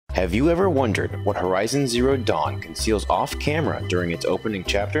Have you ever wondered what Horizon Zero Dawn conceals off camera during its opening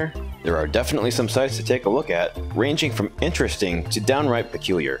chapter? There are definitely some sights to take a look at, ranging from interesting to downright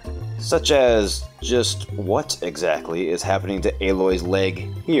peculiar. Such as, just what exactly is happening to Aloy's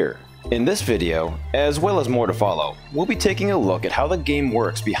leg here? In this video, as well as more to follow, we'll be taking a look at how the game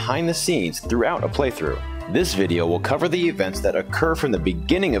works behind the scenes throughout a playthrough. This video will cover the events that occur from the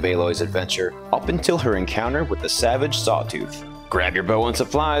beginning of Aloy's adventure up until her encounter with the savage Sawtooth. Grab your bow and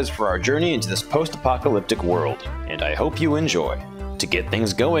supplies for our journey into this post-apocalyptic world, and I hope you enjoy. To get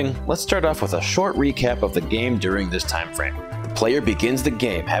things going, let's start off with a short recap of the game during this time frame. The player begins the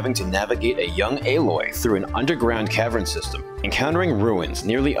game having to navigate a young Aloy through an underground cavern system, encountering ruins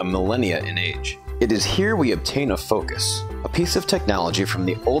nearly a millennia in age. It is here we obtain a focus, a piece of technology from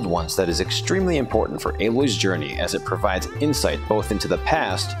the old ones that is extremely important for Aloy's journey as it provides insight both into the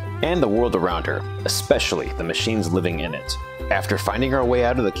past and the world around her, especially the machines living in it. After finding our way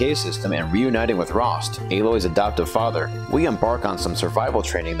out of the cave system and reuniting with Rost, Aloy's adoptive father, we embark on some survival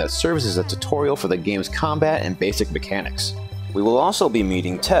training that serves as a tutorial for the game's combat and basic mechanics. We will also be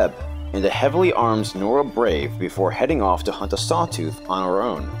meeting Teb and a heavily armed Nora Brave before heading off to hunt a Sawtooth on our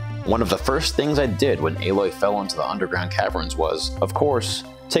own. One of the first things I did when Aloy fell into the underground caverns was, of course,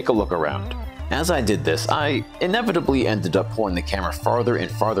 take a look around. As I did this, I inevitably ended up pulling the camera farther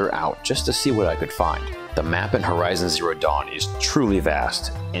and farther out just to see what I could find. The map in Horizon Zero Dawn is truly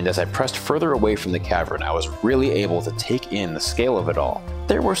vast, and as I pressed further away from the cavern, I was really able to take in the scale of it all.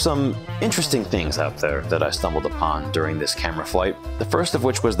 There were some interesting things out there that I stumbled upon during this camera flight, the first of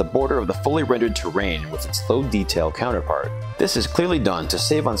which was the border of the fully rendered terrain with its low detail counterpart. This is clearly done to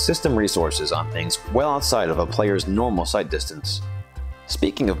save on system resources on things well outside of a player's normal sight distance.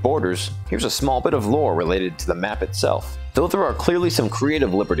 Speaking of borders, here's a small bit of lore related to the map itself. Though there are clearly some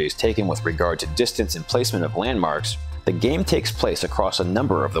creative liberties taken with regard to distance and placement of landmarks, the game takes place across a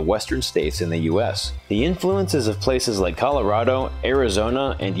number of the western states in the US. The influences of places like Colorado,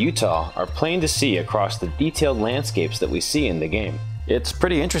 Arizona, and Utah are plain to see across the detailed landscapes that we see in the game. It's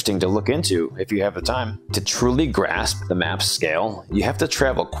pretty interesting to look into if you have the time. To truly grasp the map's scale, you have to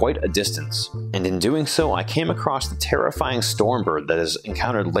travel quite a distance, and in doing so I came across the terrifying Stormbird that is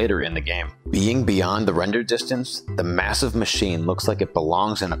encountered later in the game. Being beyond the render distance, the massive machine looks like it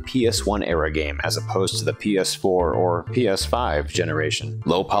belongs in a PS1 era game as opposed to the PS4 or PS5 generation.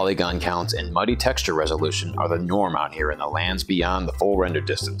 Low polygon counts and muddy texture resolution are the norm out here in the lands beyond the full render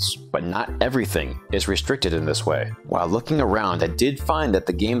distance, but not everything is restricted in this way. While looking around, I did find that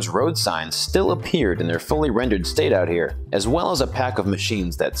the game's road signs still appeared in their fully rendered state out here, as well as a pack of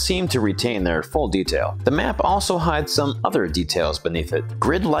machines that seem to retain their full detail. The map also hides some other details beneath it.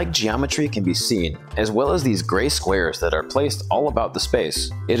 Grid-like geometry can be seen, as well as these gray squares that are placed all about the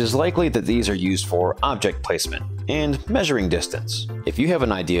space. It is likely that these are used for object placement and measuring distance. If you have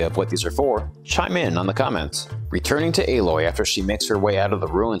an idea of what these are for, chime in on the comments. Returning to Aloy after she makes her way out of the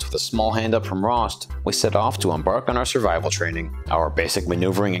ruins with a small hand up from Rost, we set off to embark on our survival training. Our basic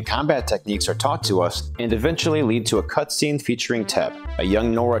maneuvering and combat techniques are taught to us and eventually lead to a cutscene featuring Teb, a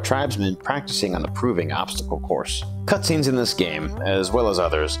young Nora tribesman practicing on the proving obstacle course. Cutscenes in this game, as well as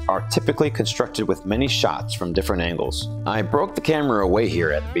others, are typically constructed with many shots from different angles. I broke the camera away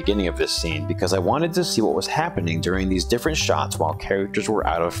here at the beginning of this scene because I wanted to see what was happening during these different shots while characters were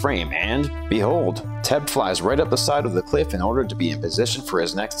out of frame, and behold, Teb flies right up the side of the cliff in order to be in position for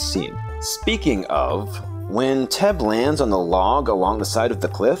his next scene. Speaking of, when Teb lands on the log along the side of the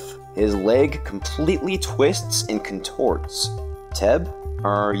cliff, his leg completely twists and contorts. Teb,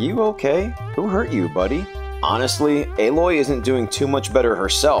 are you okay? Who hurt you, buddy? Honestly, Aloy isn't doing too much better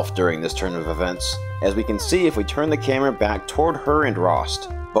herself during this turn of events, as we can see if we turn the camera back toward her and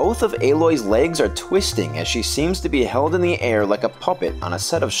Rost. Both of Aloy's legs are twisting as she seems to be held in the air like a puppet on a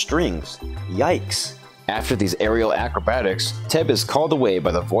set of strings. Yikes. After these aerial acrobatics, Teb is called away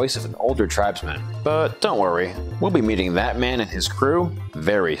by the voice of an older tribesman. But don't worry, we'll be meeting that man and his crew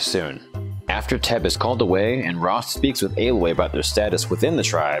very soon. After Teb is called away and Rost speaks with Aloy about their status within the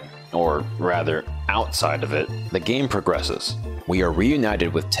tribe, or rather, outside of it, the game progresses. We are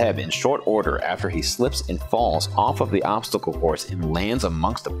reunited with Teb in short order after he slips and falls off of the obstacle course and lands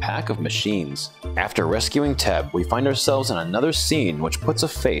amongst a pack of machines. After rescuing Teb, we find ourselves in another scene which puts a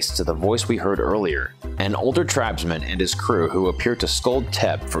face to the voice we heard earlier, an older tribesman and his crew who appear to scold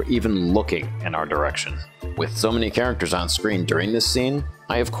Teb for even looking in our direction. With so many characters on screen during this scene,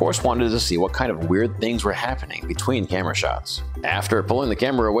 I of course wanted to see what kind of weird things were happening between camera shots. After pulling the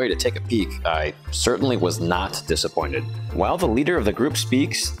camera away to take a peek, I certainly was not disappointed. While the leader of the group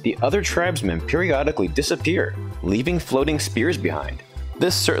speaks, the other tribesmen periodically disappear, leaving floating spears behind.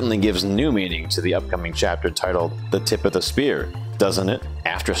 This certainly gives new meaning to the upcoming chapter titled The Tip of the Spear. doesn't it?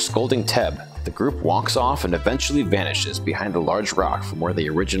 After scolding Teb, the group walks off and eventually vanishes behind the large rock from where they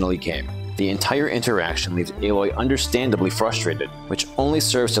originally came. The entire interaction leaves Aloy understandably frustrated, which only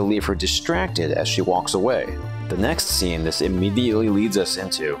serves to leave her distracted as she walks away. The next scene this immediately leads us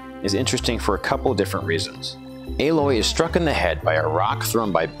into is interesting for a couple different reasons. Aloy is struck in the head by a rock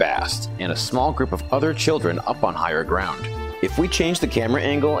thrown by Bast and a small group of other children up on higher ground. If we change the camera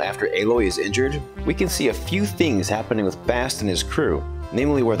angle after Aloy is injured, we can see a few things happening with Bast and his crew,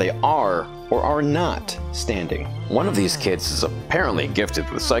 namely where they are or are not standing. One of these kids is apparently gifted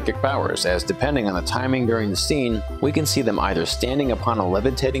with psychic powers, as depending on the timing during the scene, we can see them either standing upon a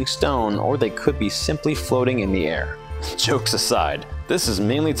levitating stone or they could be simply floating in the air. Jokes aside, this is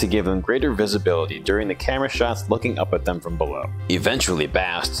mainly to give them greater visibility during the camera shots looking up at them from below. Eventually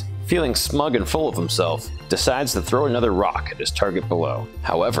Bast, feeling smug and full of himself, decides to throw another rock at his target below.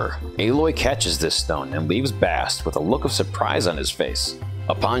 However, Aloy catches this stone and leaves Bast with a look of surprise on his face.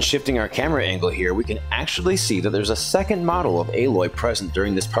 Upon shifting our camera angle here, we can actually see that there's a second model of Aloy present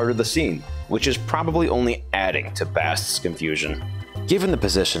during this part of the scene, which is probably only adding to Bast's confusion. Given the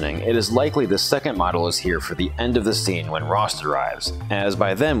positioning, it is likely the second model is here for the end of the scene when Rost arrives, as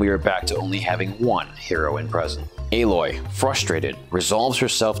by then we are back to only having one heroine present. Aloy, frustrated, resolves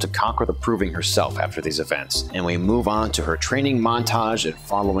herself to conquer the Proving herself after these events, and we move on to her training montage and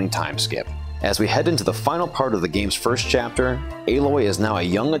following time skip. As we head into the final part of the game's first chapter, Aloy is now a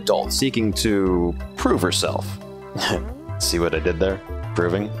young adult seeking to prove herself. See what I did there?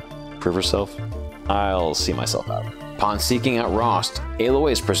 Prove herself? I'll see myself out. Upon seeking out Rost,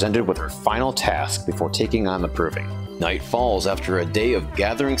 Aloy is presented with her final task before taking on the Proving. Night falls after a day of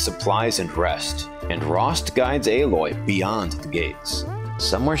gathering supplies and rest, and Rost guides Aloy beyond the gates,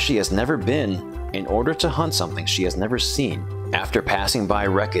 somewhere she has never been, in order to hunt something she has never seen. After passing by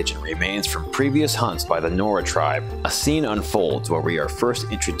wreckage and remains from previous hunts by the Nora tribe, a scene unfolds where we are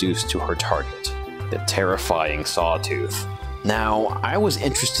first introduced to her target, the terrifying Sawtooth. Now, I was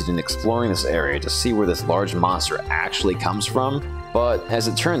interested in exploring this area to see where this large monster actually comes from, but as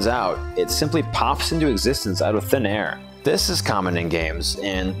it turns out, it simply pops into existence out of thin air. This is common in games,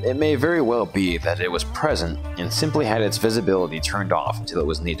 and it may very well be that it was present and simply had its visibility turned off until it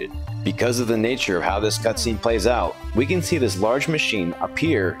was needed. Because of the nature of how this cutscene plays out, we can see this large machine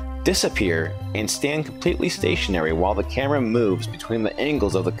appear, disappear, and stand completely stationary while the camera moves between the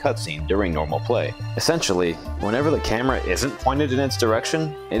angles of the cutscene during normal play. Essentially, whenever the camera isn't pointed in its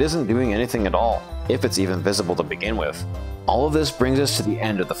direction, it isn't doing anything at all, if it's even visible to begin with. All of this brings us to the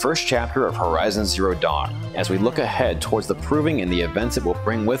end of the first chapter of Horizon Zero Dawn, as we look ahead towards the Proving and the events it will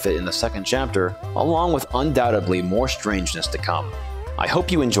bring with it in the second chapter, along with undoubtedly more strangeness to come. I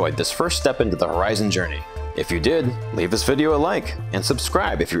hope you enjoyed this first step into the Horizon journey. If you did, leave this video a like, and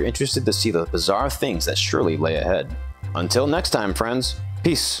subscribe if you're interested to see the bizarre things that surely lay ahead. Until next time, friends,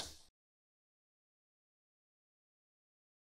 peace.